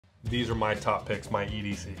these are my top picks, my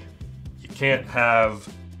EDC. You can't have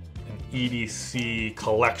an EDC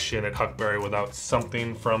collection at Huckberry without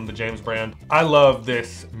something from the James brand. I love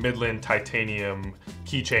this Midland titanium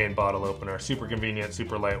keychain bottle opener. Super convenient,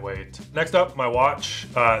 super lightweight. Next up, my watch.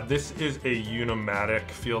 This is a Unimatic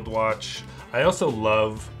field watch. I also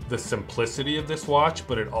love the simplicity of this watch,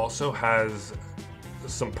 but it also has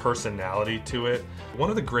some personality to it. One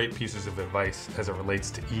of the great pieces of advice as it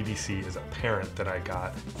relates to EDC as a parent that I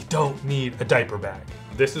got, you don't need a diaper bag.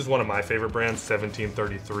 This is one of my favorite brands,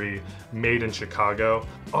 1733, made in Chicago.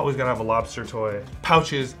 Always gotta have a lobster toy.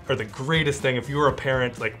 Pouches are the greatest thing. If you were a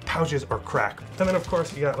parent, like pouches are crack. And then of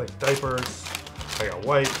course you got like diapers, I got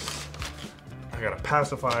wipes, I got a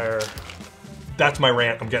pacifier. That's my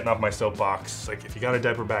rant. I'm getting off my soapbox. Like, if you got a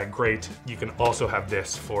diaper bag, great. You can also have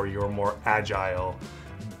this for your more agile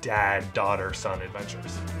dad, daughter, son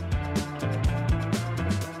adventures.